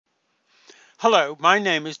Hello, my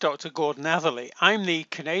name is Dr. Gordon Atherley. I'm the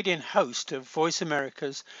Canadian host of Voice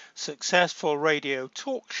America's successful radio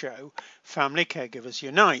talk show, Family Caregivers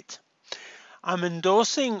Unite. I'm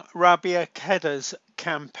endorsing Rabia Khedr's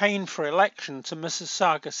campaign for election to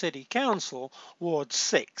Mississauga City Council, Ward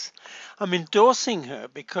 6. I'm endorsing her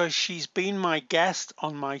because she's been my guest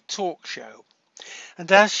on my talk show.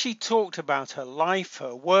 And as she talked about her life,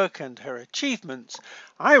 her work, and her achievements,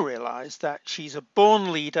 I realized that she's a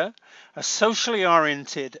born leader, a socially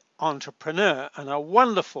oriented entrepreneur, and a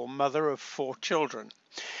wonderful mother of 4 children.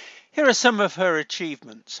 Here are some of her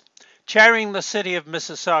achievements. Chairing the City of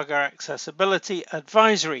Mississauga Accessibility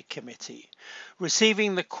Advisory Committee,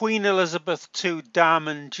 receiving the Queen Elizabeth II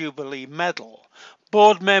Diamond Jubilee Medal,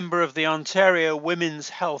 board member of the Ontario Women's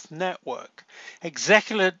Health Network,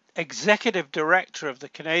 executive director of the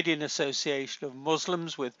Canadian Association of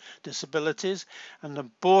Muslims with Disabilities, and a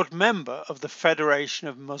board member of the Federation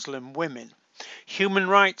of Muslim Women. Human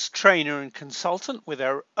rights trainer and consultant with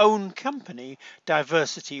our own company,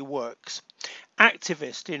 Diversity Works.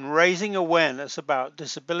 Activist in raising awareness about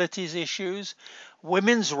disabilities issues,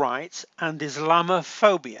 women's rights, and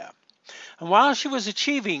Islamophobia. And while she was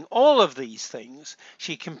achieving all of these things,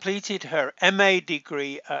 she completed her MA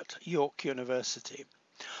degree at York University.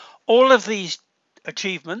 All of these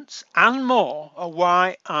achievements and more are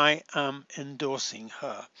why I am endorsing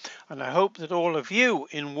her. And I hope that all of you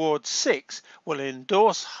in Ward 6 will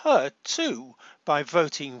endorse her too by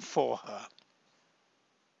voting for her.